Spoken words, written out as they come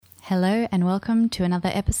Hello and welcome to another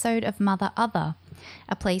episode of Mother Other,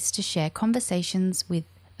 a place to share conversations with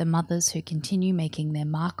the mothers who continue making their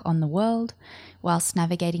mark on the world whilst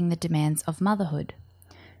navigating the demands of motherhood.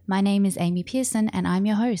 My name is Amy Pearson and I'm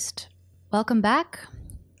your host. Welcome back.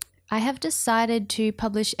 I have decided to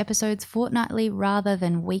publish episodes fortnightly rather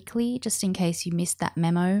than weekly, just in case you missed that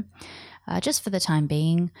memo, just for the time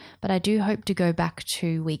being, but I do hope to go back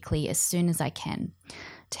to weekly as soon as I can.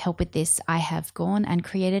 To help with this, I have gone and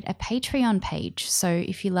created a Patreon page. So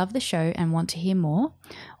if you love the show and want to hear more,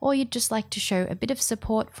 or you'd just like to show a bit of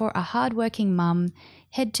support for a hardworking mum,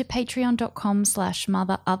 head to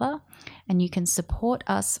patreon.com/motherother and you can support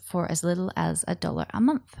us for as little as $1 a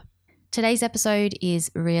month. Today's episode is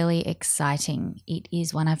really exciting. It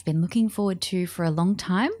is one I've been looking forward to for a long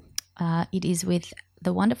time. It is with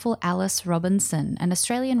the wonderful Alice Robinson, an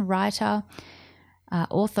Australian writer,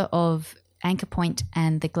 author of Anchor Point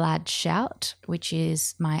and The Glad Shout, which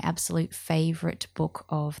is my absolute favourite book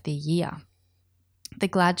of the year. The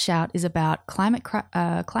Glad Shout is about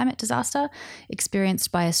climate disaster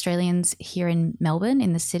experienced by Australians here in Melbourne,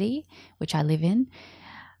 in the city, which I live in.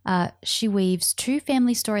 She weaves two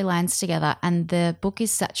family storylines together, and the book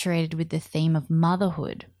is saturated with the theme of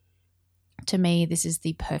motherhood. To me, this is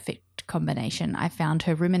the perfect combination. I found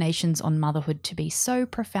her ruminations on motherhood to be so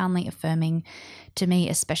profoundly affirming to me,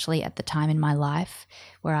 especially at the time in my life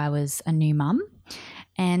where I was a new mum.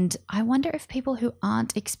 And I wonder if people who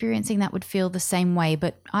aren't experiencing that would feel the same way.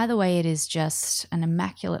 But either way, it is just an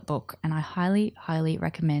immaculate book, and I highly, highly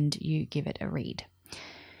recommend you give it a read.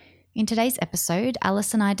 In today's episode,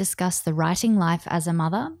 Alice and I discuss the writing life as a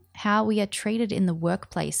mother, how we are treated in the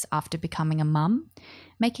workplace after becoming a mum,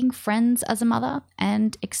 making friends as a mother,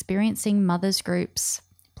 and experiencing mothers groups,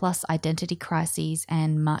 plus identity crises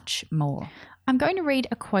and much more. I'm going to read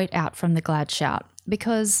a quote out from The Glad Shout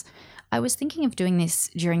because I was thinking of doing this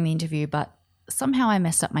during the interview, but somehow I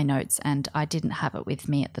messed up my notes and I didn't have it with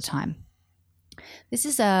me at the time. This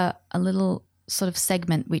is a little sort of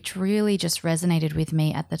segment which really just resonated with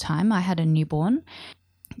me at the time. I had a newborn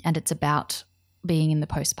and it's about being in the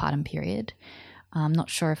postpartum period. I'm not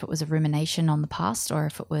sure if it was a rumination on the past or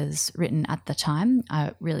if it was written at the time.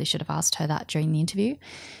 I really should have asked her that during the interview.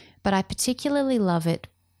 But I particularly love it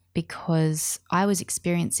because I was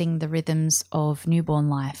experiencing the rhythms of newborn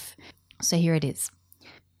life. So here it is.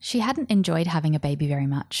 She hadn't enjoyed having a baby very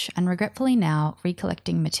much, and regretfully now,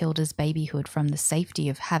 recollecting Matilda's babyhood from the safety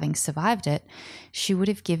of having survived it, she would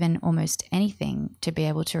have given almost anything to be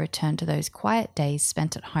able to return to those quiet days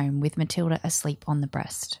spent at home with Matilda asleep on the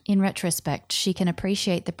breast. In retrospect, she can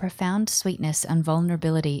appreciate the profound sweetness and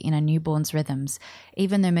vulnerability in a newborn's rhythms,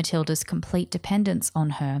 even though Matilda's complete dependence on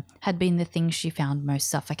her had been the thing she found most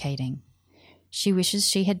suffocating. She wishes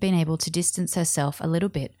she had been able to distance herself a little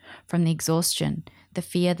bit from the exhaustion, the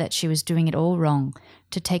fear that she was doing it all wrong,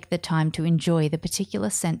 to take the time to enjoy the particular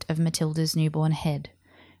scent of Matilda's newborn head.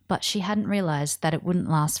 But she hadn't realised that it wouldn't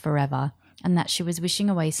last forever and that she was wishing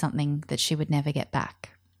away something that she would never get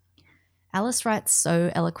back. Alice writes so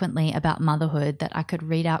eloquently about motherhood that I could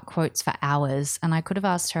read out quotes for hours, and I could have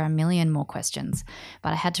asked her a million more questions,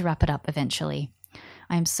 but I had to wrap it up eventually.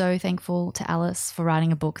 I am so thankful to Alice for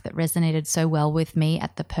writing a book that resonated so well with me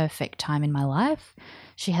at the perfect time in my life.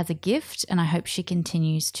 She has a gift and I hope she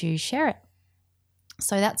continues to share it.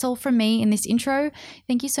 So that's all from me in this intro.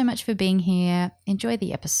 Thank you so much for being here. Enjoy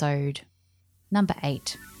the episode. Number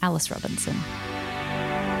 8, Alice Robinson.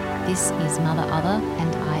 This is Mother Other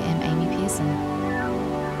and I am Amy Pearson.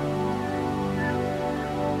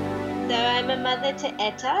 So I'm a mother to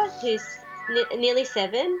Etta, who's nearly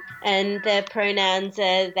 7, and the pronouns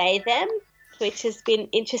are they, them, which has been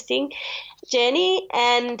interesting journey,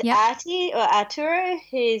 and Yep. Artie, or Arturo,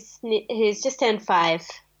 who's just turned 5.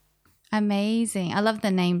 Amazing. I love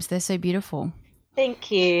the names. They're so beautiful.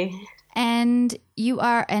 Thank you. And you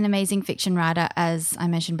are an amazing fiction writer, as I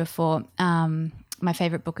mentioned before. My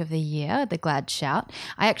favourite book of the year, The Glad Shout.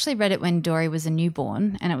 I actually read it when Dory was a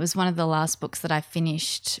newborn, and it was one of the last books that I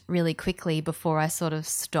finished really quickly before I sort of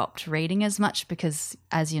stopped reading as much because,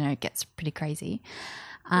 as you know, it gets pretty crazy.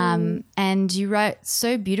 And you wrote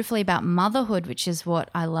so beautifully about motherhood, which is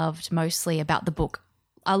what I loved mostly about the book,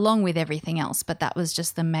 along with everything else, but that was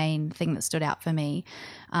just the main thing that stood out for me.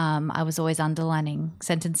 I was always underlining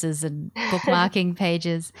sentences and bookmarking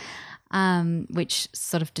pages. Which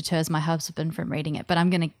sort of deters my husband from reading it, but I'm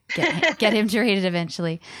going to get him to read it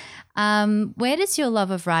eventually. Where does your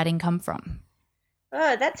love of writing come from?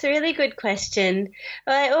 Oh, that's a really good question.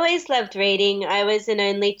 Well, I always loved reading. I was an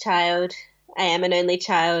only child. I am an only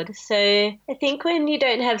child. So I think when you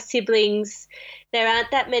don't have siblings, there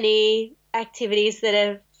aren't that many activities that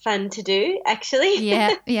are fun to do, actually.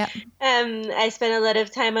 Yeah, yeah. I spent a lot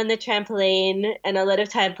of time on the trampoline and a lot of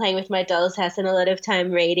time playing with my doll's house and a lot of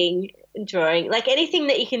time reading, drawing, like anything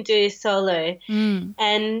that you can do solo.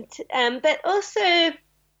 And but also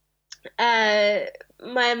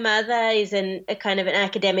my mother is a kind of an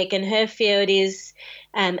academic, and her field is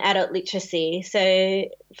adult literacy. So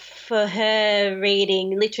for her,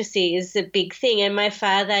 reading literacy is a big thing. And my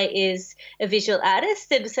father is a visual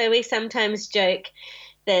artist, and so we sometimes joke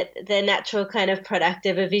that the natural kind of product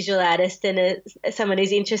of a visual artist and someone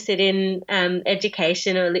who's interested in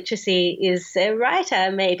education or literacy is a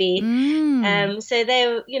writer, maybe. So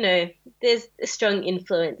there's a strong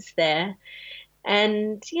influence there.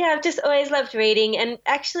 And yeah, I've just always loved reading. And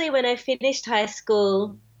actually, when I finished high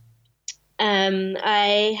school,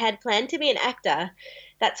 I had planned to be an actor.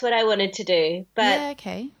 That's what I wanted to do. But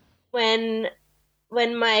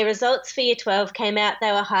when my results for Year 12 came out,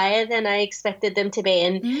 they were higher than I expected them to be.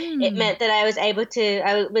 And it meant that I was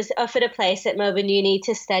offered a place at Melbourne Uni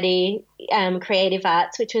to study creative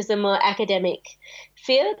arts, which was a more academic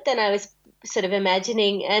field than I was sort of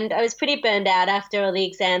imagining. And I was pretty burned out after all the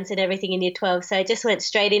exams and everything in Year 12. So I just went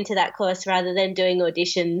straight into that course rather than doing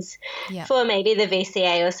auditions for maybe the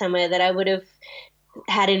VCA or somewhere that I would have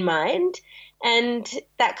had in mind. And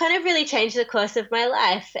that kind of really changed the course of my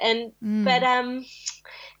life. But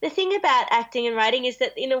the thing about acting and writing is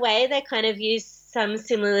that in a way they kind of use some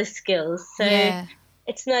similar skills. So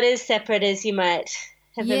it's not as separate as you might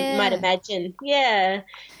imagine.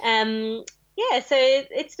 So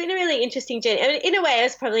it's been a really interesting journey. I mean, in a way, I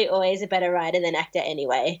was probably always a better writer than actor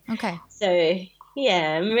anyway. Okay. So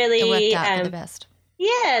yeah, I'm really it worked out for the best.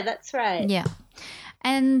 Yeah, that's right. Yeah.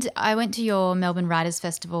 And I went to your Melbourne Writers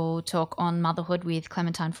Festival talk on motherhood with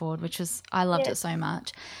Clementine Ford, I loved it so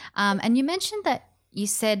much. And you mentioned that you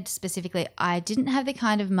said specifically, I didn't have the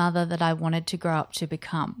kind of mother that I wanted to grow up to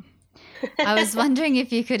become. I was wondering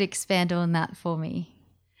if you could expand on that for me.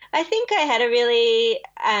 I think I had a really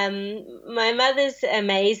my mother's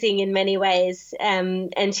amazing in many ways,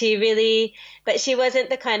 and but she wasn't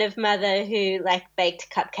the kind of mother who like baked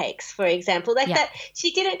cupcakes, for example, that.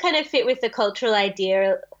 She didn't kind of fit with the cultural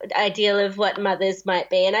ideal of what mothers might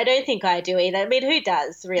be, and I don't think I do either. I mean, who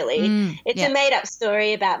does really? It's a made up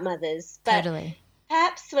story about mothers, but totally.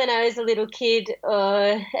 Perhaps when I was a little kid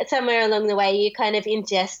or somewhere along the way, you kind of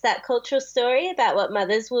ingest that cultural story about what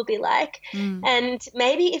mothers will be like. And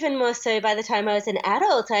maybe even more so by the time I was an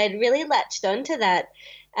adult, I had really latched onto that.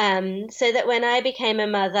 So that when I became a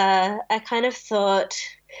mother, I kind of thought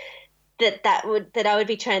that I would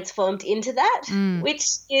be transformed into that, which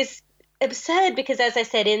is absurd because, as I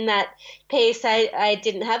said in that piece, I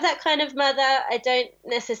didn't have that kind of mother. I don't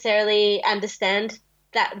necessarily understand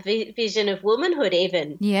that vision of womanhood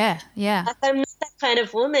even. Yeah. I'm not that kind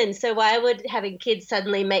of woman, so why would having kids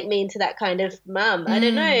suddenly make me into that kind of mum? I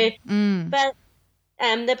don't know. But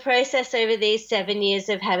the process over these 7 years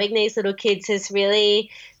of having these little kids has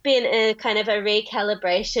really been a kind of a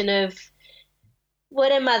recalibration of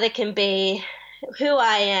what a mother can be, who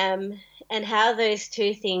I am, and how those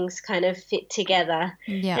two things kind of fit together.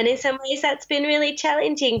 Yeah. And in some ways that's been really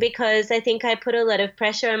challenging because I think I put a lot of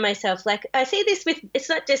pressure on myself. Like I see this it's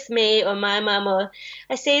not just me or my mum, or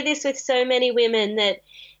I see this with so many women that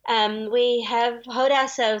we hold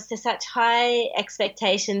ourselves to such high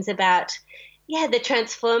expectations about, the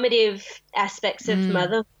transformative aspects of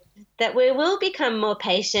motherhood, that we will become more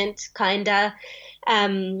patient, kinder,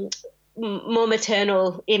 more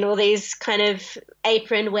maternal in all these kind of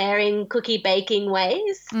apron wearing, cookie baking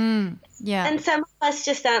ways. And some of us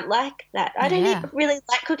just aren't like that. I don't even really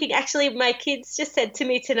like cooking. Actually, my kids just said to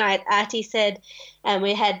me tonight, Artie said,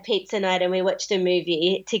 we had pizza night and we watched a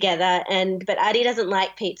movie together, but Artie doesn't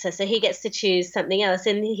like pizza, so he gets to choose something else,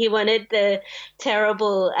 and he wanted the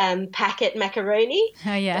terrible packet macaroni.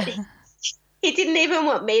 Oh, yeah. He didn't even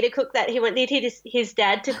want me to cook that. He wanted his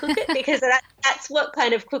dad to cook it because that's what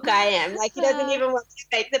kind of cook I am. Like, he doesn't even want to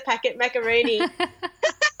make the packet macaroni.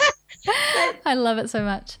 I love it so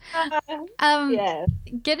much.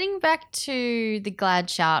 Getting back to the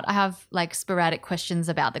GLAD shout, I have like sporadic questions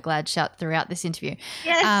about the GLAD shout throughout this interview.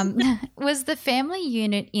 Yes. Was the family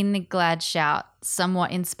unit in the GLAD shout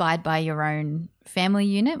somewhat inspired by your own family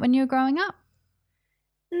unit when you were growing up?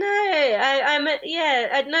 No,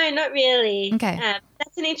 no, not really. Okay.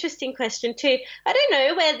 That's an interesting question too. I don't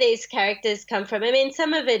know where these characters come from. I mean,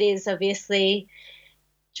 some of it is obviously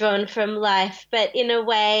drawn from life, but in a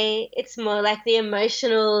way it's more like the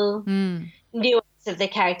emotional nuance of the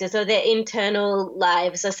characters or their internal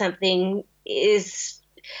lives or something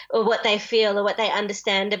or what they feel or what they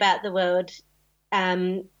understand about the world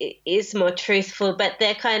is more truthful, but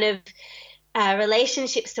they're kind of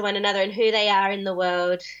relationships to one another and who they are in the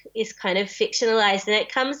world is kind of fictionalized, and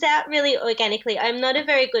it comes out really organically. I'm not a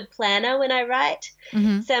very good planner when I write.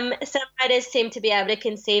 Mm-hmm. Some writers seem to be able to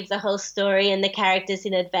conceive the whole story and the characters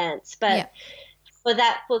in advance, but for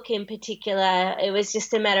that book in particular, it was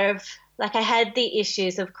just a matter of, like, I had the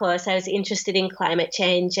issues, of course. I was interested in climate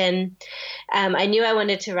change, and I knew I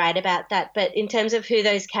wanted to write about that. But in terms of who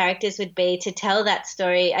those characters would be to tell that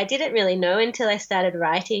story, I didn't really know until I started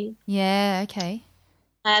writing. Yeah, okay.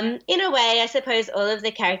 In a way, I suppose all of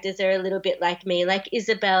the characters are a little bit like me. Like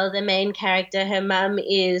Isabel, the main character, her mum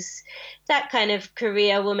is that kind of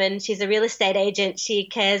career woman. She's a real estate agent. She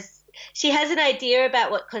has an idea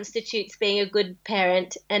about what constitutes being a good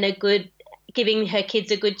parent and giving her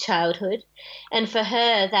kids a good childhood. And for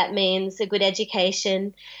her, that means a good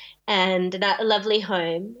education and a lovely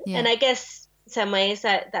home. Yeah. And I guess in some ways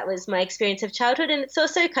that was my experience of childhood. And it's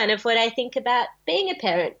also kind of what I think about being a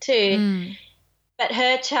parent too. Mm. But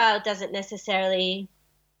her child doesn't necessarily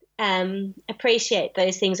appreciate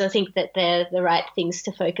those things or think that they're the right things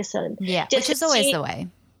to focus on. Yeah, which is always the way.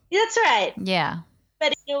 That's right. Yeah.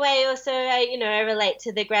 But in a way also, I relate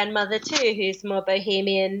to the grandmother too, who's more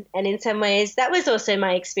bohemian. And in some ways, that was also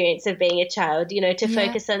my experience of being a child, to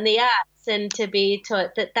focus on the arts and to be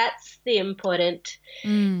taught that that's the important,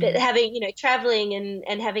 that having, traveling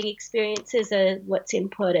and having experiences are what's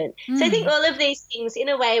important. So I think all of these things, in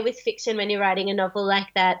a way, with fiction, when you're writing a novel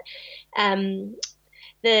like that,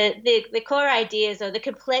 the core ideas or the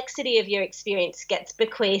complexity of your experience gets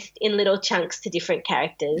bequeathed in little chunks to different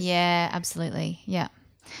characters. Yeah, absolutely. Yeah.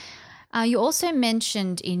 You also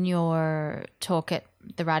mentioned in your talk at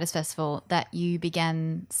the Writers' Festival that you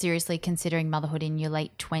began seriously considering motherhood in your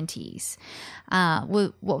late 20s.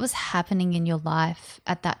 What was happening in your life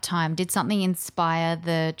at that time? Did something inspire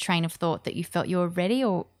the train of thought that you felt you were ready,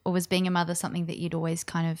 or was being a mother something that you'd always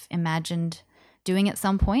kind of imagined doing at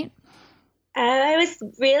some point? I was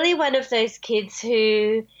really one of those kids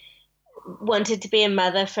who wanted to be a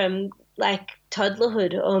mother from like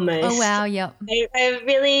toddlerhood almost. Oh, wow, yep. I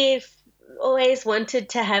really always wanted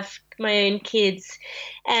to have my own kids,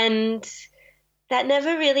 and that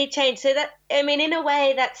never really changed. So that, in a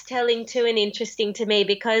way, that's telling too and interesting to me,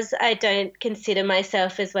 because I don't consider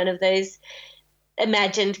myself as one of those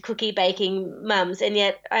imagined cookie baking mums, and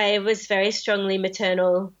yet I was very strongly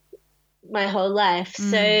maternal my whole life.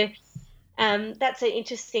 So that's an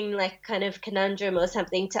interesting kind of conundrum or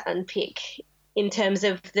something to unpick in terms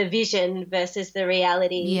of the vision versus the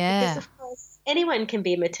reality. Yeah. Because of course anyone can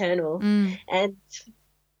be maternal. And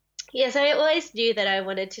yes, I always knew that I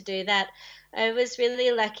wanted to do that. I was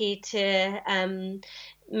really lucky to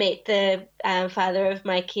meet the father of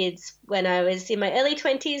my kids when I was in my early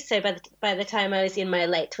 20s. So by the time I was in my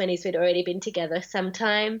late 20s, we'd already been together some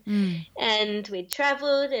time. And we'd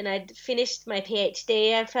travelled, and I'd finished my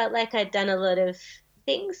PhD. I felt like I'd done a lot of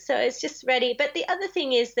things, so I was just ready. But the other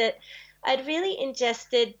thing is that I'd really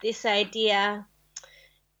ingested this idea,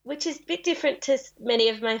 which is a bit different to many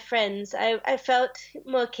of my friends. I felt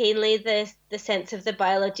more keenly the sense of the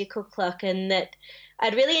biological clock, and that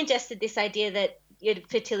I'd really ingested this idea that your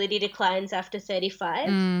fertility declines after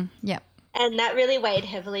 35. Yep. And that really weighed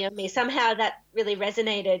heavily on me. Somehow that really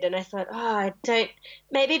resonated, and I thought,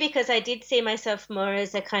 maybe because I did see myself more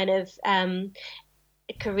as a kind of a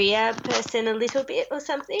career person a little bit or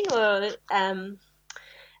something, or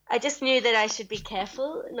I just knew that I should be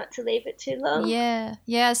careful not to leave it too long.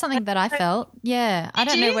 Yeah, something that I felt. Yeah, I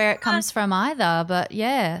don't know where it comes from either, but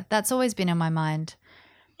yeah, that's always been in my mind.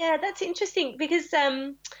 Yeah, that's interesting, because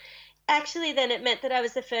actually then it meant that I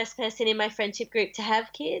was the first person in my friendship group to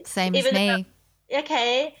have kids. Same as me.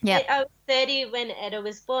 Okay. Yeah. I was 30 when Etta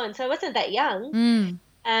was born, so I wasn't that young.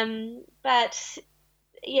 But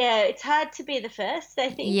yeah, it's hard to be the first, I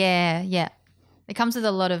think. Yeah. It comes with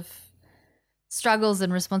a lot of struggles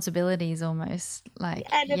and responsibilities almost.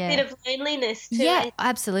 And a bit of loneliness too. Yeah,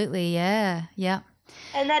 absolutely. Yeah.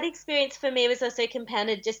 And that experience for me was also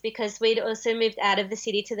compounded just because we'd also moved out of the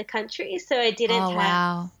city to the country, so I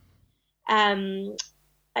didn't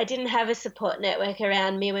I didn't have a support network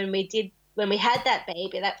around me when we had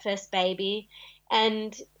that first baby.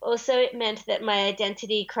 And also it meant that my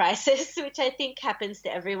identity crisis, which I think happens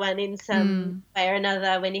to everyone in some way or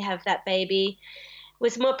another when you have that baby,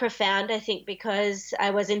 was more profound, I think, because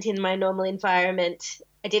I wasn't in my normal environment.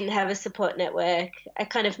 I didn't have a support network. I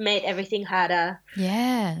kind of made everything harder.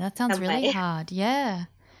 Yeah, that sounds really hard. Yeah.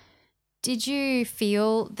 Did you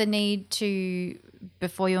feel the need to,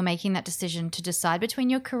 before you were making that decision, to decide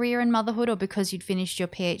between your career and motherhood, or because you'd finished your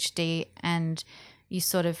PhD and you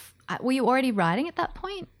sort of, were you already writing at that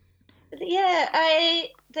point? Yeah,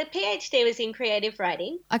 the PhD was in creative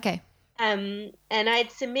writing. Okay. And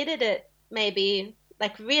I'd submitted it maybe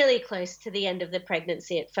like really close to the end of the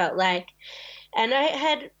pregnancy, it felt like. And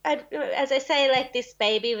as I say, like this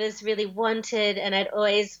baby was really wanted, and I'd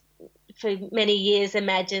always, for many years,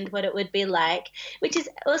 imagined what it would be like, which is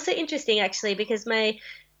also interesting actually, because my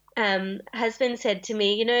husband said to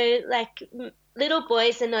me, like little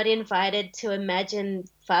boys are not invited to imagine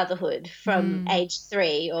fatherhood from age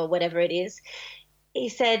 3 or whatever it is. He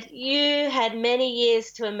said, you had many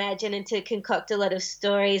years to imagine and to concoct a lot of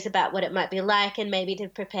stories about what it might be like and maybe to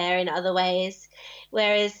prepare in other ways.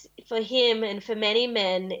 Whereas for him and for many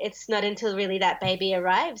men, it's not until really that baby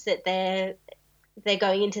arrives that they're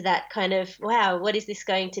going into that kind of, wow, what is this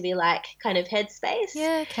going to be like kind of headspace.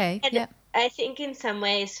 Yeah, okay. And yeah. I think in some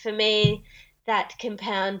ways for me, that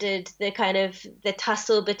compounded the kind of the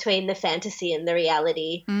tussle between the fantasy and the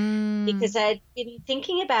reality, because I'd been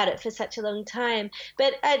thinking about it for such a long time.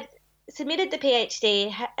 But I'd submitted the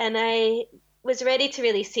PhD and I was ready to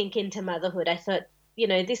really sink into motherhood. I thought,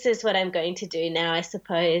 this is what I'm going to do now, I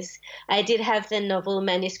suppose. I did have the novel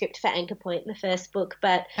manuscript for Anchor Point, the first book,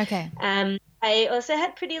 but okay. I also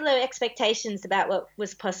had pretty low expectations about what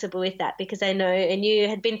was possible with that, because I knew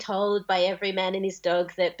had been told by every man and his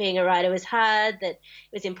dog that being a writer was hard, that it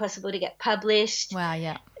was impossible to get published. Wow,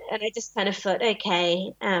 yeah. And I just kind of thought,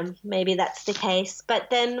 okay, maybe that's the case. But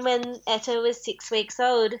then when Etta was 6 weeks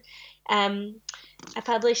old, a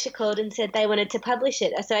publisher called and said they wanted to publish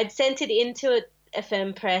it. So I'd sent it into a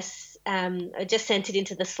firm press. I just sent it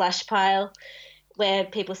into the slush pile where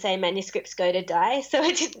people say manuscripts go to die. So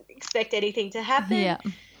I didn't expect anything to happen. Yeah.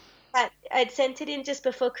 But I'd sent it in just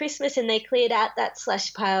before Christmas and they cleared out that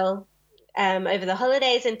slush pile over the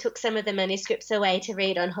holidays and took some of the manuscripts away to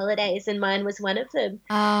read on holidays, and mine was one of them.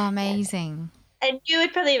 Oh, amazing. And you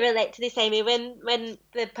would probably relate to this, Amy. When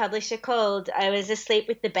the publisher called, I was asleep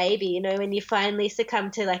with the baby, when you finally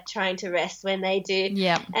succumb to like trying to rest when they do.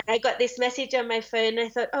 Yeah. And I got this message on my phone and I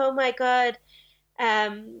thought, oh my God,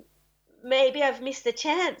 maybe I've missed the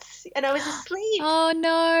chance. And I was asleep. Oh,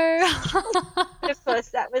 no. But of course,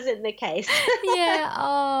 that wasn't the case. Yeah.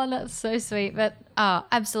 Oh, that's so sweet. But, oh,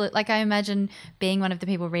 absolutely. Like I imagine being one of the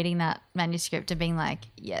people reading that manuscript and being like,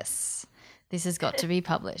 yes, this has got to be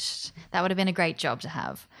published. That would have been a great job to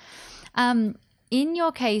have. In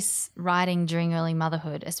your case, writing during early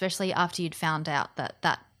motherhood, especially after you'd found out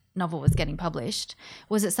that novel was getting published,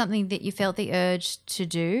 was it something that you felt the urge to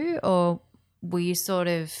do, or were you sort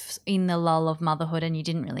of in the lull of motherhood and you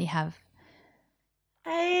didn't really have?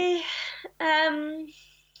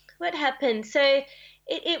 What happened? So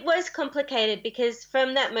it was complicated, because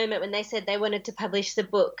from that moment when they said they wanted to publish the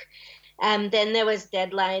book, then there was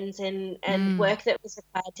deadlines and work that was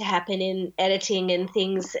required to happen in editing and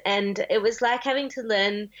things. And it was like having to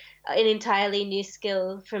learn an entirely new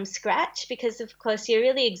skill from scratch, because of course you're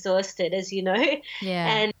really exhausted, as you know.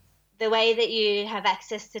 Yeah. And the way that you have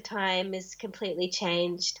access to time is completely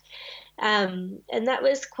changed. And that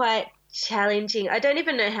was quite challenging. I don't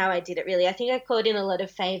even know how I did it, really. I think I called in a lot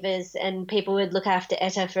of favors and people would look after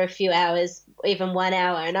Etta for a few hours, even 1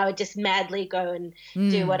 hour, and I would just madly go and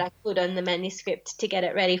do what I could on the manuscript to get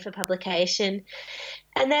it ready for publication.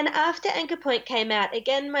 And then after Anchor Point came out,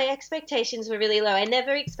 again, my expectations were really low. I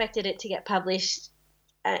never expected it to get published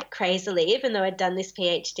crazily, even though I'd done this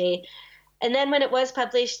PhD. And then when it was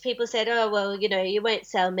published, people said, oh, well, you won't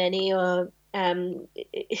sell many, or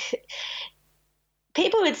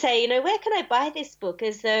people would say, where can I buy this book?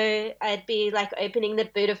 As though I'd be like opening the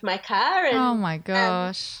boot of my car. And, oh my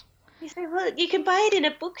gosh. You say, well, you can buy it in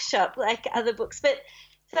a bookshop like other books. But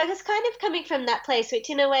so I was kind of coming from that place, which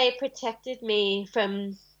in a way protected me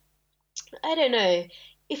from, I don't know,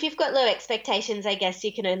 if you've got low expectations, I guess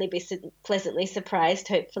you can only be pleasantly surprised,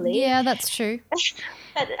 hopefully. Yeah, that's true.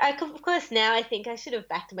 But of course, now I think I should have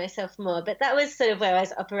backed myself more. But that was sort of where I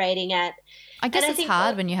was operating at. I guess it's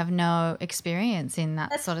hard when you have no experience in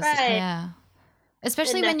that sort of right. Yeah.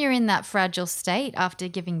 Especially when you're in that fragile state after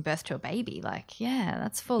giving birth to a baby. Like, yeah,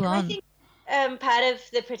 that's full on. I think part of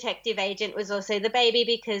the protective agent was also the baby,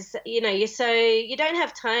 because, you don't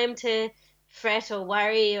have time to fret or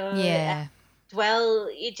worry or dwell.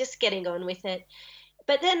 You're just getting on with it.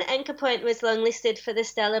 But then Anchor Point was longlisted for the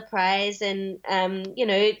Stella Prize, and,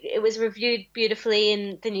 it was reviewed beautifully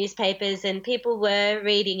in the newspapers and people were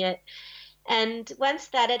reading it. And once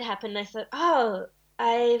that had happened, I thought, oh,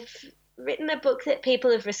 I've written a book that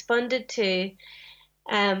people have responded to.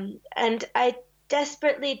 And I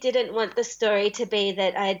desperately didn't want the story to be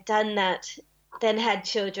that I'd done that, then had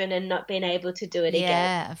children and not been able to do it again.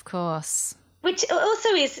 Yeah, of course. Which also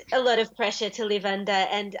is a lot of pressure to live under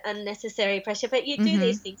and unnecessary pressure. But you do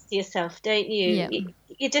these things to yourself, don't you? Yeah.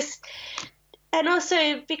 You just, And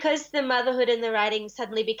also because the motherhood and the writing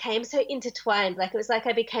suddenly became so intertwined, like it was like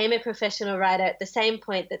I became a professional writer at the same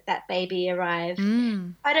point that that baby arrived.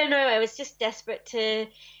 I don't know, I was just desperate to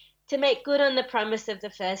make good on the promise of the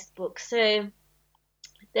first book. So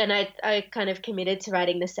then I kind of committed to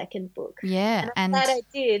writing the second book. Yeah. And I'm glad I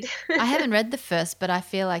did. I haven't read the first, but I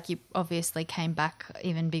feel like you obviously came back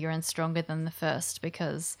even bigger and stronger than the first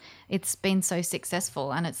because it's been so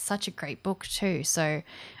successful and it's such a great book too. So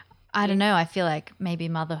I don't know. I feel like maybe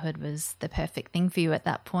motherhood was the perfect thing for you at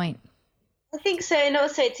that point. I think so. And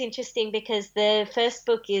also it's interesting because the first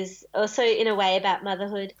book is also in a way about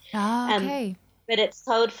motherhood. Oh, okay. But it's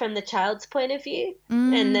told from the child's point of view.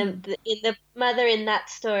 And the mother in that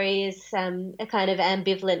story is a kind of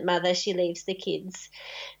ambivalent mother. She leaves the kids.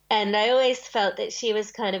 And I always felt that she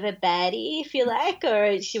was kind of a baddie, if you like,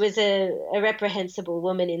 or she was a reprehensible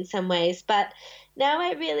woman in some ways. But now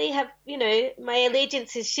I really have, my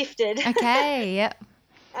allegiance has shifted. Okay, yep.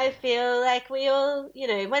 I feel like we all,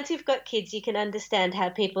 once you've got kids, you can understand how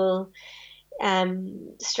people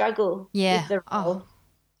struggle with the role. Oh,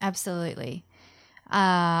 absolutely.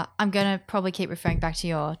 I'm going to probably keep referring back to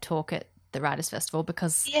your talk at the Writers' Festival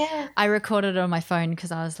because I recorded it on my phone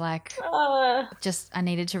because I was like, I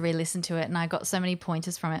needed to re-listen to it and I got so many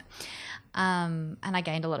pointers from it. And I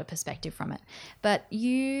gained a lot of perspective from it. But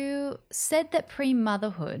you said that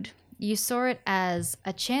pre-motherhood, you saw it as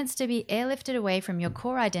a chance to be airlifted away from your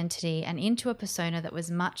core identity and into a persona that was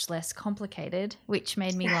much less complicated, which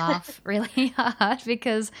made me laugh really hard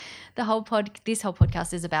because this whole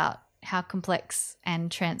podcast is about how complex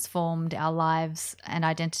and transformed our lives and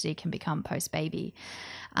identity can become post-baby.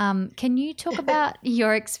 Can you talk about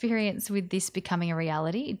your experience with this becoming a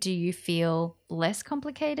reality? Do you feel less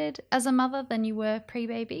complicated as a mother than you were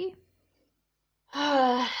pre-baby?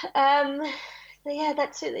 Yeah,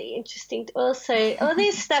 that's really interesting. Also, all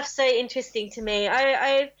this stuff's so interesting to me.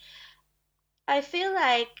 I feel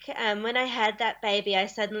like when I had that baby, I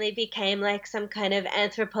suddenly became like some kind of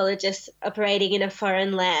anthropologist operating in a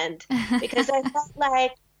foreign land because I felt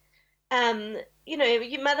like,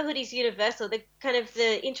 motherhood is universal.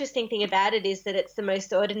 The interesting thing about it is that it's the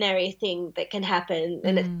most ordinary thing that can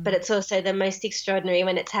happen, but it's also the most extraordinary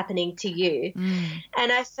when it's happening to you.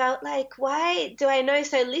 And I felt like, why do I know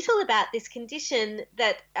so little about this condition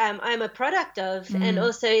that I'm a product of and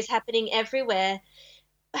also is happening everywhere?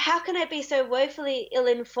 How can I be so woefully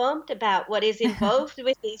ill-informed about what is involved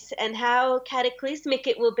with this and how cataclysmic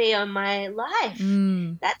it will be on my life?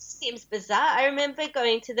 That seems bizarre. I remember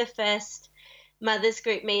going to the first mothers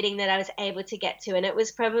group meeting that I was able to get to, and Etta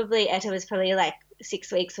was probably like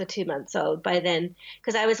 6 weeks or 2 months old by then,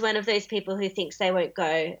 because I was one of those people who thinks they won't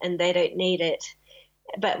go and they don't need it.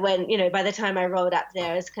 But when, by the time I rolled up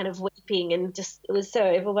there, I was kind of weeping and it was so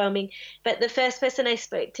overwhelming. But the first person I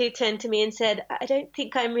spoke to turned to me and said, I don't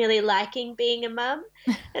think I'm really liking being a mum.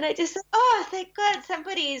 And I just said, oh, thank God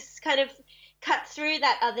somebody's kind of cut through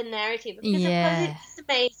that other narrative. Because of course it's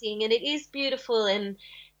amazing and it is beautiful,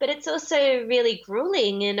 but it's also really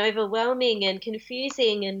grueling and overwhelming and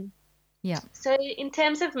confusing. And so in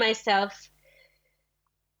terms of myself,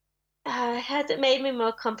 has it made me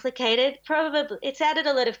more complicated? Probably. It's added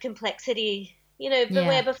a lot of complexity,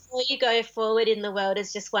 where before you go forward in the world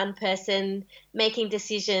as just one person making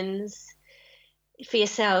decisions for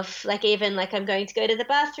yourself, like even like I'm going to go to the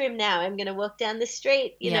bathroom now, I'm going to walk down the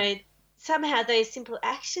street, you know, somehow those simple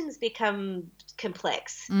actions become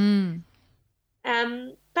complex.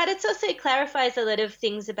 But it also clarifies a lot of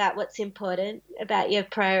things about what's important, about your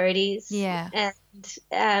priorities. Yeah.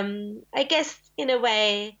 And I guess in a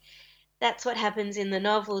way, that's what happens in the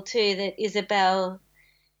novel too, that Isabel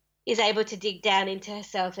is able to dig down into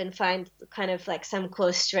herself and find kind of like some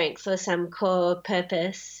core strength or some core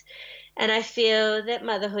purpose. And I feel that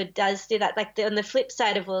motherhood does do that. Like on the flip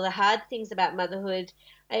side of all the hard things about motherhood,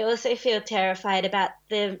 I also feel terrified about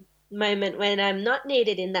the moment when I'm not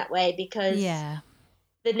needed in that way, because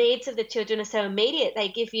the needs of the children are so immediate. They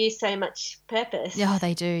give you so much purpose. Oh,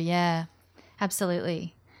 they do. Yeah,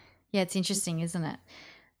 absolutely. Yeah, it's interesting, isn't it?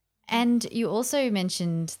 And you also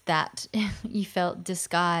mentioned that you felt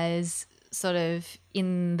disguise sort of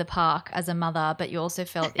in the park as a mother, but you also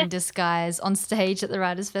felt in disguise on stage at the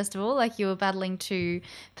Writers' Festival, like you were battling two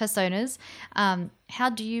personas. How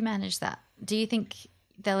do you manage that? Do you think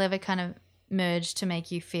they'll ever kind of merge to make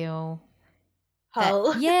you feel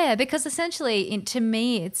whole? Yeah, because essentially to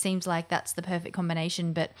me it seems like that's the perfect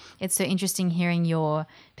combination, but it's so interesting hearing your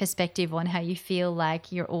perspective on how you feel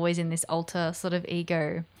like you're always in this alter sort of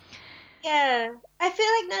ego. Yeah, I feel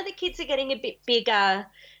like now the kids are getting a bit bigger.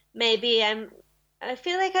 Maybe I'm I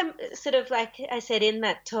feel like I'm sort of like I said in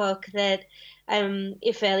that talk that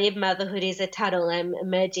if early motherhood is a tunnel, I'm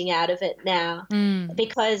emerging out of it now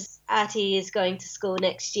because Artie is going to school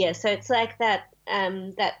next year. So it's like that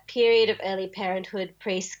period of early parenthood,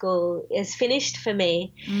 preschool is finished for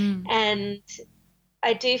me, and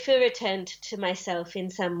I do feel returned to myself in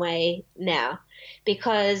some way now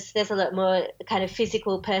because there's a lot more kind of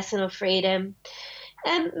physical, personal freedom.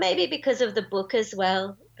 And maybe because of the book as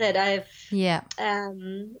well, that I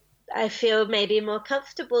feel maybe more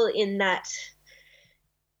comfortable in that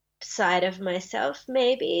side of myself,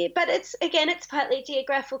 maybe. But it's partly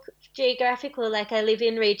geographical. Like I live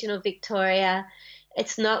in regional Victoria.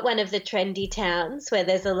 It's not one of the trendy towns where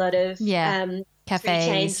there's a lot of cafes.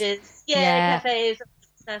 Changes. Cafes and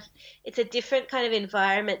stuff. It's a different kind of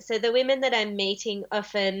environment. So the women that I'm meeting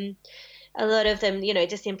often, a lot of them,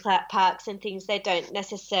 just in parks and things, they don't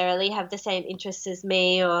necessarily have the same interests as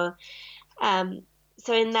me, or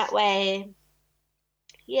so in that way,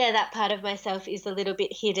 that part of myself is a little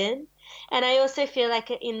bit hidden. And I also feel like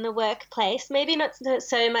in the workplace, maybe not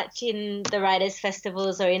so much in the writers'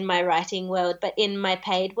 festivals or in my writing world, but in my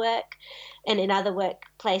paid work and in other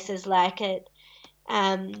workplaces like it,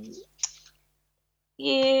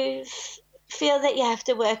 you feel that you have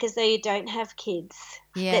to work as though you don't have kids.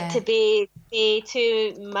 Yeah. That to be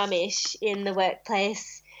too mummish in the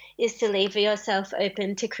workplace is to leave yourself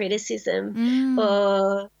open to criticism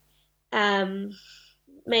or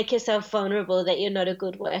make yourself vulnerable that you're not a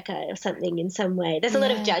good worker or something in some way. There's a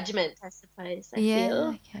lot of judgment, I suppose, I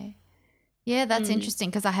feel. Okay. Yeah, that's interesting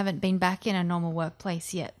because I haven't been back in a normal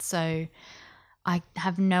workplace yet. So I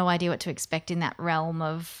have no idea what to expect in that realm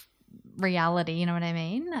of reality, you know what I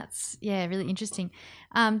mean? That's really interesting.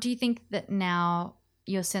 Do you think that now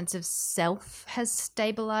your sense of self has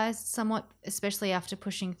stabilized somewhat, especially after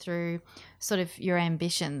pushing through sort of your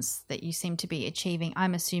ambitions that you seem to be achieving?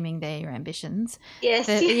 I'm assuming they're your ambitions. Yes.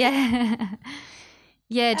 But, do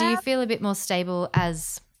you feel a bit more stable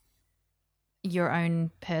as your own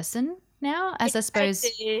person now, as I suppose,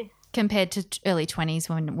 compared to early 20s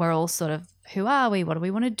when we're all sort of, who are we? What do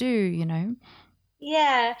we want to do,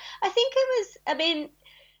 Yeah, I think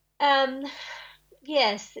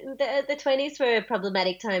yes, the 20s were a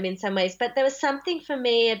problematic time in some ways, but there was something for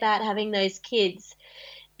me about having those kids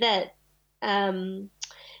that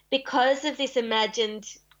because of this imagined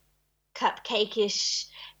cupcake-ish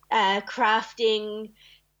crafting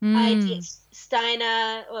ideas,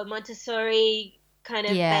 Steiner or Montessori kind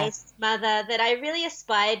of based mother that I really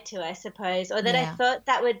aspired to, I suppose, or that I thought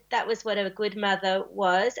that was what a good mother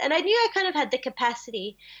was. And I knew I kind of had the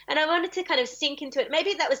capacity and I wanted to kind of sink into it.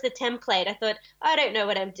 Maybe that was the template. I thought, I don't know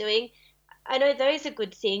what I'm doing. I know those are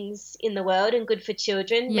good things in the world and good for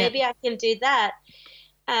children. Yeah. Maybe I can do that.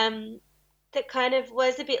 That kind of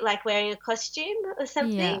was a bit like wearing a costume or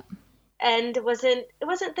something. Yeah. And it wasn't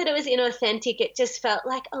that it was inauthentic. It just felt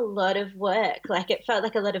like a lot of work. Like it felt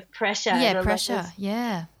like a lot of pressure. Yeah, pressure.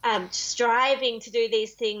 Striving to do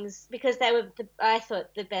these things because they were, I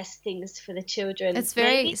thought, the best things for the children. It's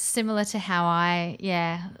very similar to how I,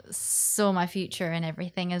 saw my future and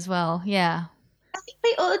everything as well. Yeah. I think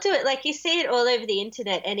we all do it. Like you see it all over the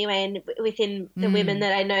internet anyway, and within the women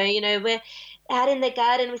that I know, we're out in the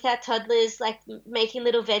garden with our toddlers, like making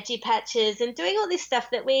little veggie patches and doing all this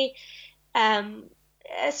stuff that we are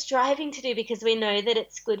striving to do because we know that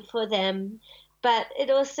it's good for them. But it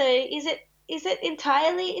also, is it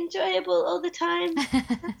entirely enjoyable all the time?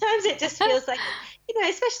 Sometimes it just feels like,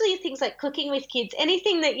 especially things like cooking with kids,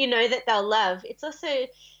 anything that you know that they'll love. It's also,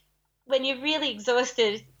 when you're really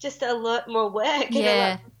exhausted, just a lot more work.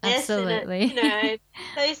 Yeah, absolutely.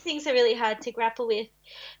 Those things are really hard to grapple with.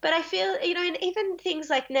 But I feel, and even things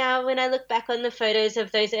like now when I look back on the photos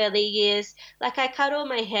of those early years, like I cut all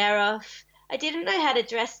my hair off. I didn't know how to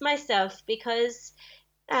dress myself because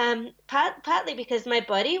partly because my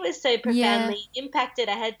body was so profoundly impacted.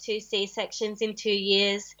 I had 2 C-sections in 2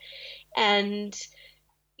 years and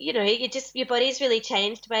your body's really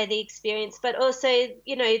changed by the experience, but also,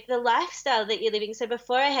 the lifestyle that you're living. So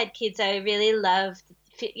before I had kids, I really loved,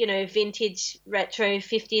 vintage retro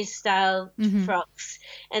 50s style frocks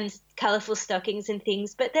and colourful stockings and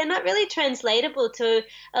things, but they're not really translatable to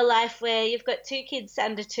a life where you've got 2 kids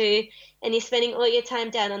under 2 and you're spending all your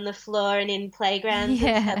time down on the floor and in playgrounds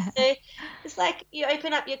and stuff. So it's like you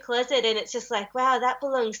open up your closet and it's just like, wow, that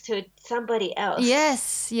belongs to somebody else.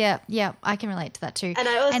 Yes, yeah, I can relate to that too. And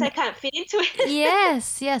I also can't fit into it.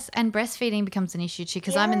 yes, and breastfeeding becomes an issue too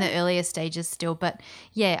because I'm in the earlier stages still. But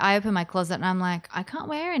I open my closet and I'm like, I can't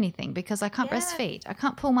wear anything because I can't breastfeed. I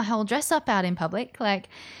can't pull my whole dress up out in public.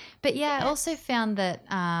 But I also found that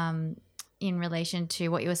in relation to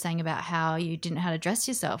what you were saying about how you didn't know how to dress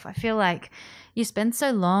yourself. I feel like you spend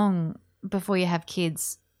so long before you have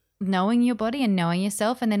kids knowing your body and knowing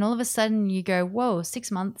yourself, and then all of a sudden you go, whoa,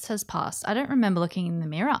 6 months has passed. I don't remember looking in the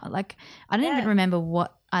mirror. Like, I don't even remember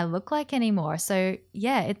what I look like anymore. So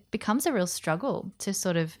yeah, it becomes a real struggle to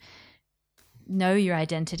sort of know your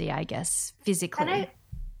identity, I guess, physically.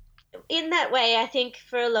 In that way, I think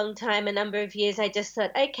for a long time, a number of years, I just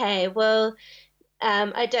thought, okay, well,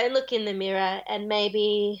 I don't look in the mirror, and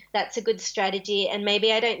maybe that's a good strategy, and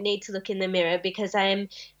maybe I don't need to look in the mirror because I'm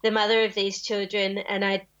the mother of these children, and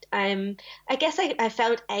I guess I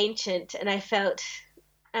felt ancient, and I felt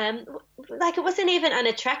like it wasn't even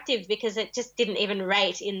unattractive because it just didn't even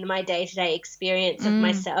rate in my day-to-day experience of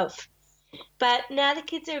myself. But now the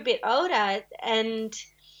kids are a bit older, and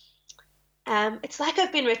it's like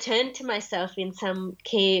I've been returned to myself in some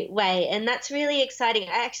key way, and that's really exciting.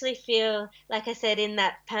 I actually feel, like I said in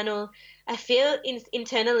that panel, I feel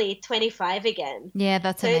internally 25 again. Yeah,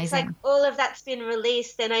 that's amazing. So it's like all of that's been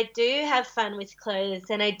released, and I do have fun with clothes,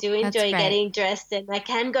 and I do enjoy getting dressed, and I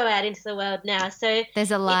can go out into the world now. So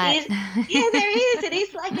there's a light. Yeah, there is. It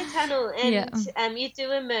is like a tunnel, and you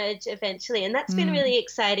do emerge eventually, and that's been really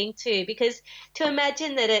exciting too, because to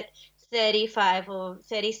imagine that at 35 or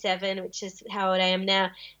 37, which is how old I am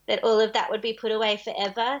now, that all of that would be put away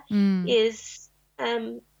forever is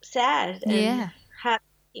sad and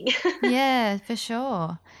heartbreaking. Yeah, for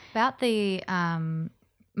sure. About the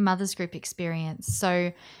Mothers Group experience.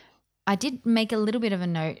 So I did make a little bit of a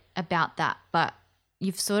note about that, but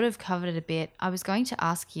you've sort of covered it a bit. I was going to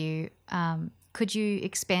ask you, could you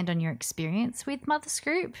expand on your experience with Mothers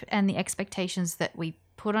Group and the expectations that we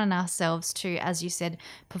put on ourselves to, as you said,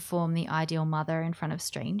 perform the ideal mother in front of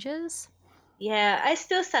strangers? Yeah, I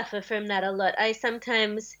still suffer from that a lot. I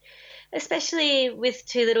sometimes, especially with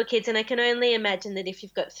 2 little kids, and I can only imagine that if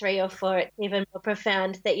you've got 3 or 4, it's even more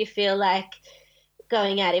profound, that you feel like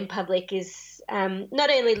going out in public is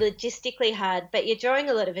not only logistically hard, but you're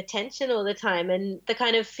drawing a lot of attention all the time, and the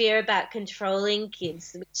kind of fear about controlling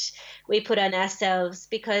kids, which we put on ourselves,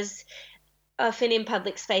 because often in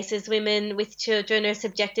public spaces, women with children are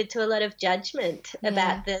subjected to a lot of judgment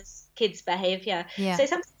about the kids' behaviour. Yeah. So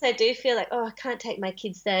sometimes I do feel like, I can't take my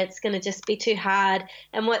kids there. It's going to just be too hard.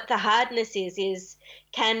 And what the hardness is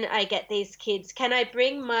can I get these kids? Can I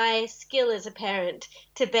bring my skill as a parent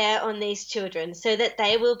to bear on these children so that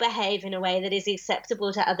they will behave in a way that is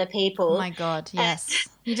acceptable to other people? Oh my God, yes.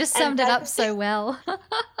 You just summed it up so well. God,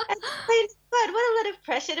 what a lot of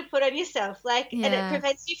pressure to put on yourself. And it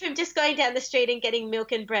prevents you from just going down the street and getting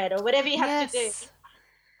milk and bread or whatever you have to do.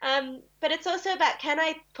 But it's also about, can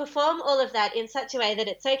I perform all of that in such a way that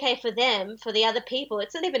it's okay for them, for the other people?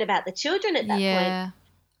 It's not even about the children at that point.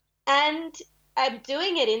 And I'm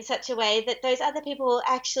doing it in such a way that those other people will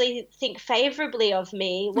actually think favorably of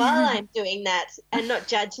me while I'm doing that, and not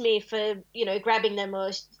judge me for, grabbing them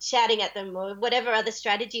or shouting at them or whatever other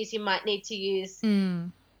strategies you might need to use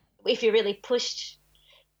if you're really pushed,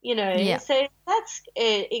 So that's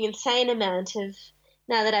an insane amount of,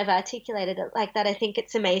 now that I've articulated it like that, I think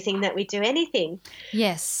it's amazing that we do anything.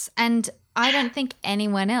 Yes, and I don't think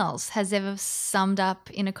anyone else has ever summed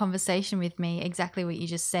up in a conversation with me exactly what you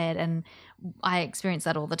just said, and I experience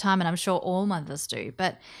that all the time, and I'm sure all mothers do.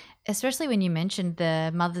 But especially when you mentioned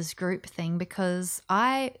the Mothers Group thing, because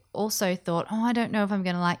I also thought, I don't know if I'm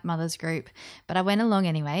going to like Mothers Group, but I went along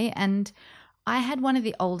anyway, and I had one of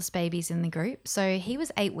the oldest babies in the group. So he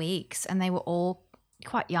was 8 weeks and they were all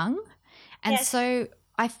quite young. And so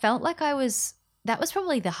I felt like that was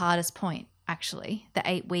probably the hardest point, actually. The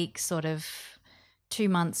 8 weeks, sort of 2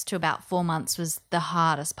 months to about 4 months, was the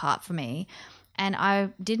hardest part for me. And I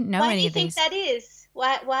didn't know any of these. Why do you think that is?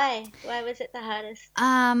 Why was it the hardest?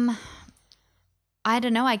 I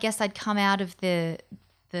don't know. I guess I'd come out of the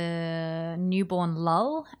newborn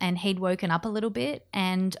lull, and he'd woken up a little bit,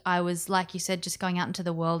 and I was, like you said, just going out into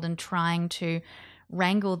the world and trying to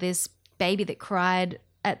wrangle this baby that cried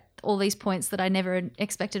at all these points that I never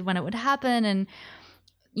expected when it would happen. And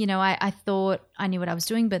I thought I knew what I was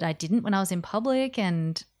doing, but I didn't when I was in public,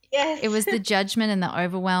 and it was the judgment and the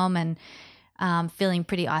overwhelm, and feeling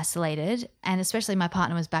pretty isolated. And especially my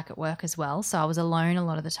partner was back at work as well, so I was alone a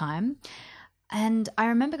lot of the time. And I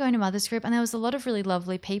remember going to Mothers Group, and there was a lot of really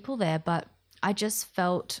lovely people there, but I just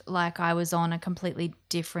felt like I was on a completely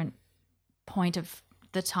different point of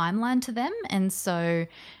the timeline to them. And so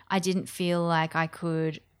I didn't feel like I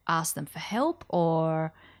could ask them for help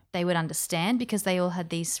or they would understand, because they all had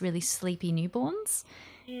these really sleepy newborns.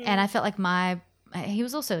 And I felt like he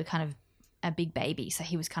was also kind of a big baby, so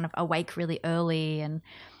he was kind of awake really early and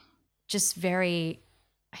just very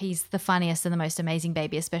he's the funniest and the most amazing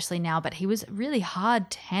baby, especially now, but he was really hard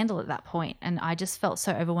to handle at that point, and I just felt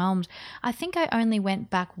so overwhelmed. I think I only went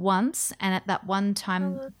back once, and at that one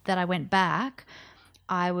time that I went back,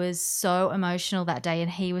 I was so emotional that day, and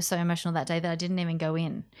he was so emotional that day that I didn't even go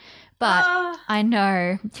in. But I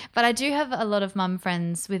know. But I do have a lot of mum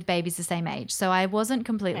friends with babies the same age, so I wasn't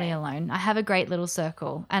completely alone. I have a great little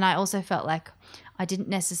circle, and I also felt like I didn't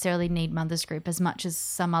necessarily need mother's group as much as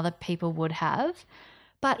some other people would have.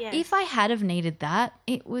 But if I had have needed that,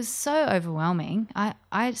 it was so overwhelming.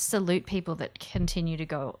 I salute people that continue to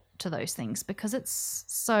go to those things because it's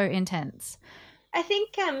so intense. I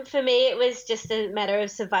think for me it was just a matter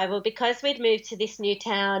of survival because we'd moved to this new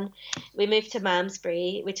town. We moved to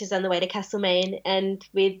Malmesbury, which is on the way to Castlemaine, and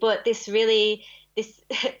we'd bought this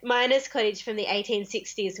miner's cottage from the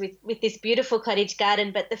 1860s with this beautiful cottage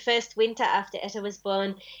garden. But the first winter after Etta was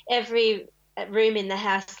born, every room in the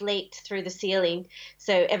house leaked through the ceiling,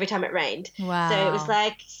 so every time it rained. Wow. So it was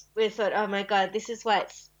like we thought, oh my God, this is why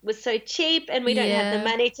it was so cheap, and we don't have the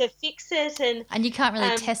money to fix it, and you can't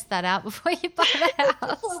really test that out before you buy the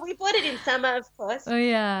house. Well, we bought it in summer, of course. Oh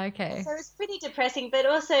yeah, okay. So it was pretty depressing, but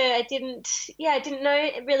also I didn't know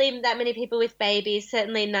really that many people with babies,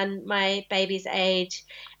 certainly none my baby's age,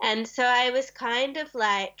 and so I was kind of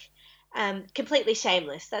like completely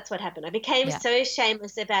shameless. That's what happened. I became so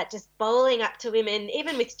shameless about just bowling up to women,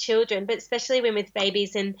 even with children, but especially when with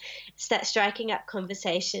babies, and start striking up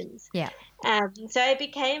conversations. Yeah. So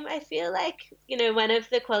I feel like, one of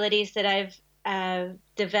the qualities that I've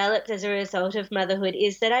developed as a result of motherhood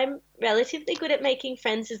is that I'm relatively good at making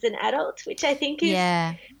friends as an adult, which I think is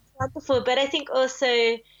wonderful. But I think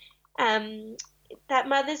also that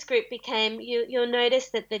mothers group became, you'll notice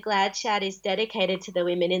that the Glad Shout is dedicated to the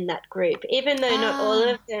women in that group, even though not all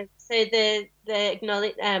of them. So the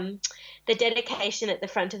dedication at the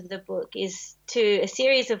front of the book is to a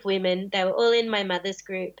series of women. They were all in my mother's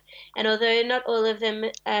group, and although not all of them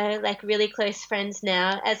are like really close friends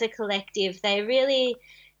now, as a collective, they really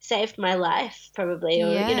saved my life, probably,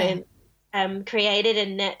 or created a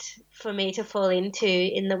net for me to fall into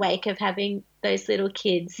in the wake of having those little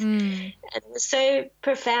kids. And it was so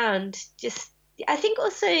profound. Just, I think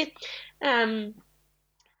also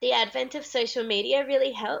the advent of social media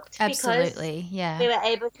really helped. Absolutely, because we were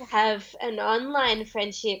able to have an online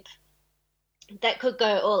friendship that could go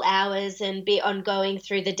all hours and be ongoing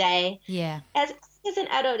through the day. Yeah. As an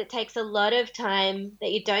adult, it takes a lot of time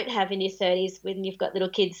that you don't have in your 30s when you've got little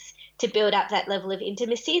kids to build up that level of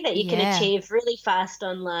intimacy that you can achieve really fast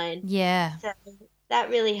online. Yeah. So that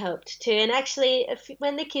really helped too. And actually,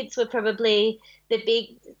 when the kids were probably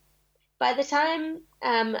by the time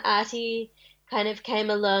Artie kind of came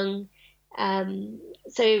along,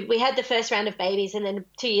 so we had the first round of babies, and then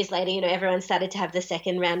 2 years later, everyone started to have the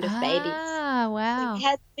second round of babies. Ah, wow.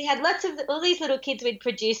 So we had lots of all these little kids we'd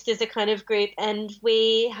produced as a kind of group, and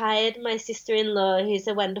we hired my sister-in-law, who's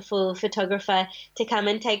a wonderful photographer, to come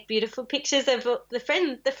and take beautiful pictures of the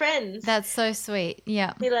friends. That's so sweet.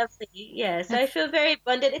 Yeah. Really lovely. Yeah. So I feel very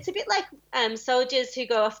bonded. It's a bit like soldiers who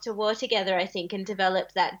go off to war together, I think, and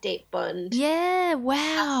develop that deep bond. Yeah.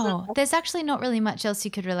 Wow. There's actually not really much else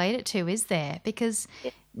you could relate it to, is there? Because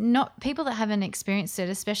not people that haven't experienced it,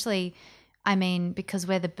 especially, I mean, because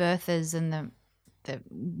we're the birthers and the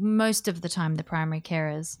most of the time the primary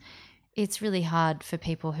carers, it's really hard for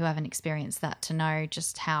people who haven't experienced that to know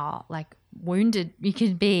just how like wounded you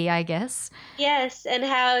can be, I guess. Yes, and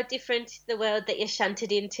how different the world that you're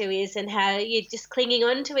shunted into is, and how you're just clinging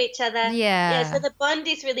on to each other. Yeah. So the bond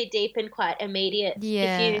is really deep and quite immediate.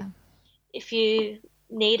 Yeah. If you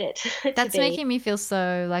need it. That's making me feel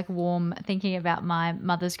so like warm thinking about my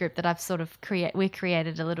mother's group that I've sort of we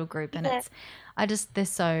created a little group, and they're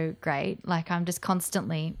so great. Like I'm just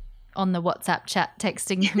constantly on the WhatsApp chat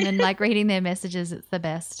texting them and like reading their messages. It's the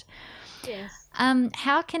best. Yes.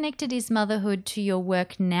 How connected is motherhood to your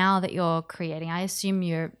work now that you're creating? I assume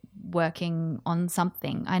you're working on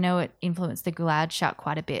something. I know it influenced the Glad Shout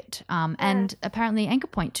quite a bit, and apparently Anchor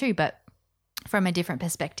Point too, but from a different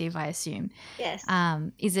perspective, I assume. Yes.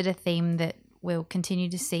 Is it a theme that we'll continue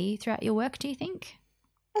to see throughout your work, do you think?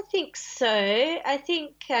 I think so. I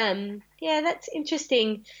think, that's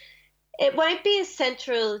interesting. It won't be as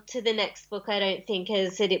central to the next book, I don't think,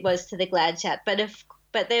 as it was to the Glad Shout, but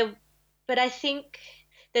I think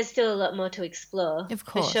there's still a lot more to explore. Of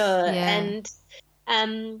course. For sure. Yeah.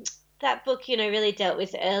 And that book, really dealt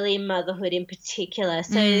with early motherhood in particular.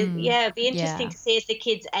 So, it'd be interesting to see as the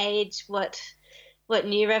kids age what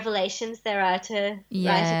new revelations there are to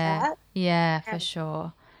write about. Yeah, for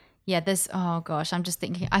sure. oh gosh, I'm just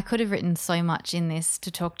thinking I could have written so much in this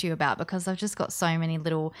to talk to you about because I've just got so many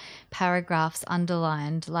little paragraphs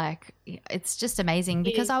underlined. Like, it's just amazing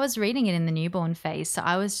because I was reading it in the newborn phase. So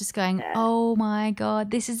I was just going, oh my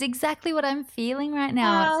God, this is exactly what I'm feeling right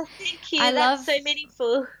now. Oh, thank you. That's so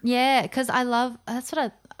meaningful. Yeah, because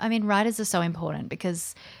I mean, writers are so important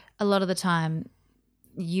because a lot of the time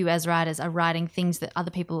you as writers are writing things that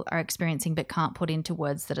other people are experiencing but can't put into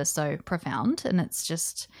words that are so profound, and it's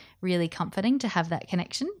just really comforting to have that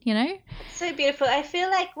connection, you know? It's so beautiful. I feel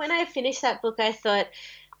like when I finished that book I thought,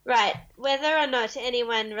 right, whether or not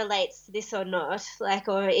anyone relates to this or not, like,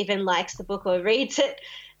 or even likes the book or reads it,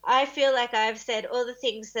 I feel like I've said all the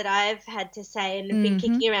things that I've had to say and have been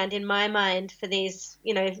kicking around in my mind for these,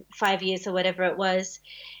 5 years or whatever it was.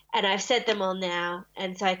 And I've said them all now,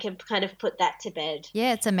 and so I can kind of put that to bed.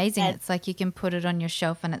 Yeah, it's amazing. It's like you can put it on your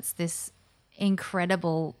shelf and it's this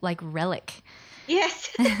incredible, like, relic. Yes.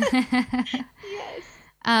 Yes.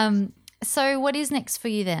 So what is next for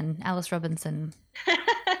you then, Alice Robinson?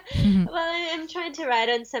 Well, I'm trying to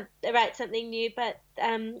write something new, but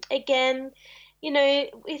again,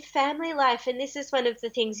 with family life, and this is one of the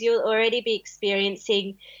things you'll already be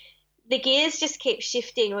experiencing, the gears just keep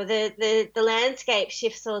shifting, or the landscape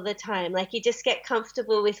shifts all the time. Like, you just get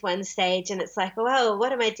comfortable with one stage and it's like, oh,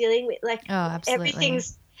 what am I dealing with? Like, absolutely.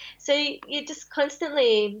 So you're just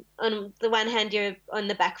constantly, on the one hand, you're on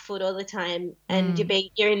the back foot all the time, and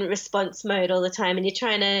you're in response mode all the time, and you're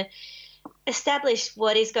trying to establish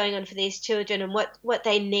what is going on for these children and what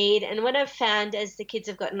they need. And what I've found as the kids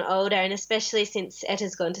have gotten older, and especially since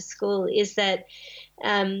Etta's gone to school, is that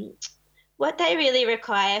what they really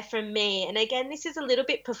require from me, and again, this is a little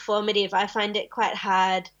bit performative, I find it quite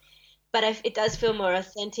hard, but it does feel more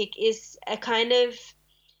authentic, is a kind of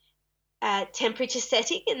temperature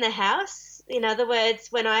setting in the house. In other words,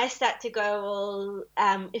 when I start to go all,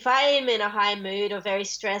 if I am in a high mood or very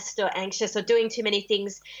stressed or anxious or doing too many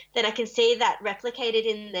things, then I can see that replicated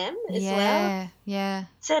in them as well. Yeah.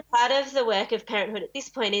 So part of the work of parenthood at this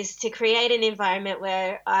point is to create an environment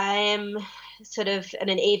where I am sort of at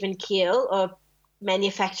an even keel, or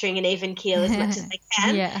manufacturing an even keel as much as I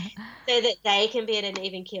can, so that they can be at an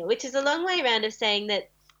even keel, which is a long way around of saying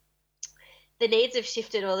that the needs have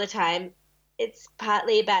shifted all the time. It's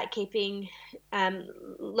partly about keeping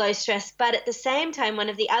low stress, but at the same time, one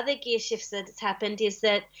of the other gear shifts that's happened is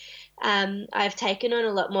that I've taken on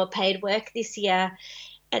a lot more paid work this year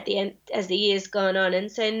at the end as the year's gone on,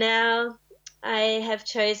 and so now I have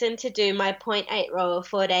chosen to do my 0.8 role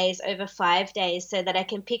 4 days over 5 days, so that I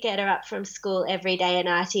can pick Etta up from school every day and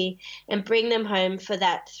Artie and bring them home for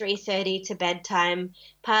that 3:30 to bedtime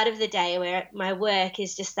part of the day, where my work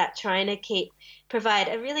is just that, trying to provide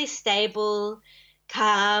a really stable,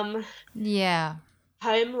 calm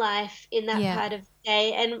home life in that part of the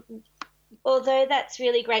day. And although that's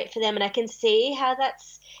really great for them, and I can see how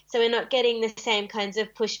so we're not getting the same kinds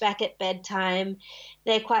of pushback at bedtime.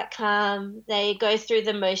 They're quite calm. They go through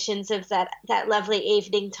the motions of that lovely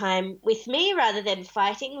evening time with me rather than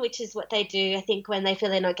fighting, which is what they do, I think, when they feel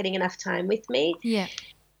they're not getting enough time with me. Yeah.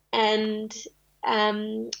 And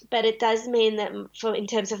but it does mean that in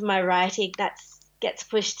terms of my writing, that gets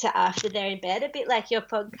pushed to after they're in bed, a bit like your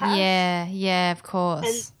podcast. Yeah, of course.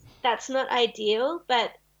 And that's not ideal,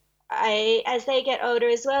 but as they get older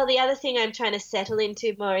as well, the other thing I'm trying to settle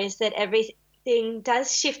into more is that everything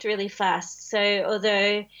does shift really fast. So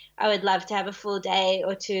although I would love to have a full day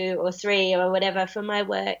or 2 or 3 or whatever for my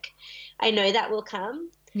work, I know that will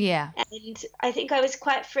come. Yeah. And I think I was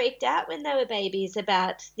quite freaked out when they were babies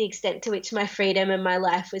about the extent to which my freedom and my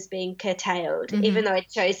life was being curtailed, even though I'd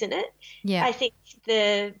chosen it. Yeah. I think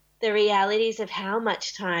the realities of how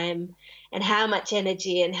much time and how much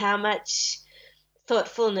energy and how much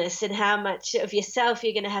thoughtfulness and how much of yourself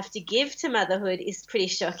you're going to have to give to motherhood is pretty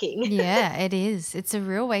shocking. Yeah, it is. It's a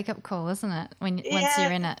real wake-up call, isn't it, once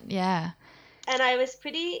you're in it? Yeah. And I was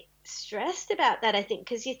pretty stressed about that, I think,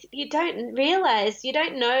 because you don't realize, you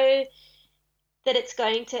don't know that it's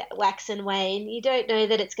going to wax and wane. You don't know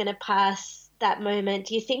that it's going to pass that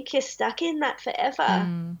moment. You think you're stuck in that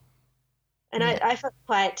forever. And I felt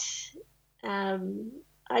quite,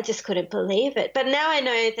 I just couldn't believe it. But now I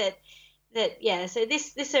know that so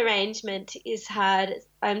this arrangement is hard.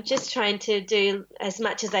 I'm just trying to do as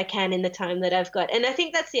much as I can in the time that I've got. And I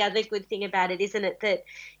think that's the other good thing about it, isn't it, that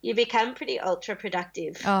you become pretty ultra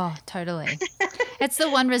productive. Oh, totally. It's the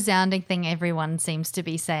one resounding thing everyone seems to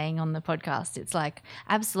be saying on the podcast. It's like,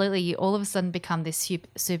 absolutely, you all of a sudden become this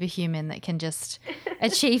superhuman that can just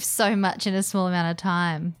achieve so much in a small amount of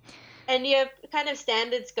time. and your kind of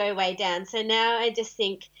standards go way down. So now I just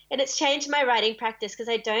think, and it's changed my writing practice because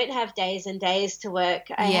I don't have days and days to work.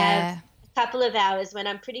 I have a couple of hours when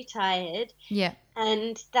I'm pretty tired. Yeah.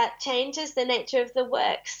 And that changes the nature of the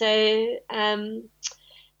work. So,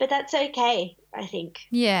 but that's okay, I think.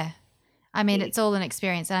 Yeah. I mean, it's all an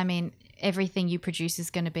experience. I mean, everything you produce is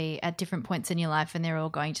going to be at different points in your life, and they're all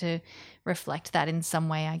going to reflect that in some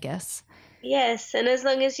way, I guess. Yes, and as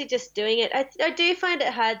long as you're just doing it. I do find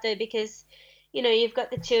it hard though because, you've got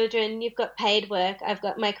the children, you've got paid work, I've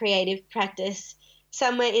got my creative practice.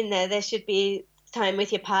 Somewhere in there should be time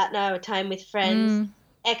with your partner or time with friends,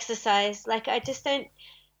 exercise. Like I just don't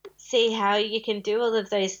see how you can do all of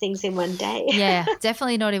those things in one day. Yeah,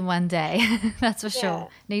 definitely not in one day. That's for sure.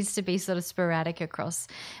 Needs to be sort of sporadic across.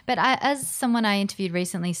 But as someone I interviewed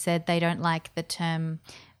recently said, they don't like the term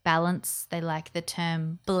balance. They like the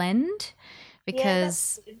term blend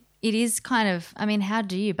because it is kind of, I mean, how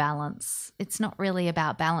do you balance? It's not really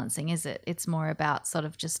about balancing, is it? It's more about sort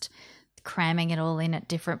of just cramming it all in at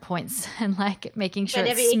different points and like making sure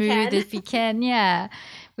Whenever it's smooth you if you can,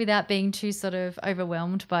 without being too sort of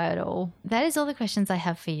overwhelmed by it all. That is all the questions I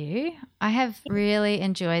have for you. I have really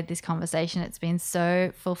enjoyed this conversation. It's been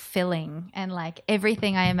so fulfilling and like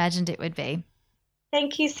everything I imagined it would be.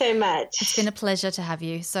 Thank you so much. It's been a pleasure to have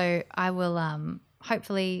you. So I will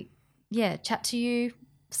hopefully, chat to you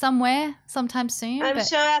somewhere sometime soon. I'm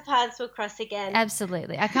sure our paths will cross again.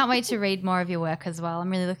 Absolutely. I can't wait to read more of your work as well. I'm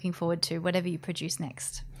really looking forward to whatever you produce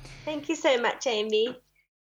next. Thank you so much, Amy.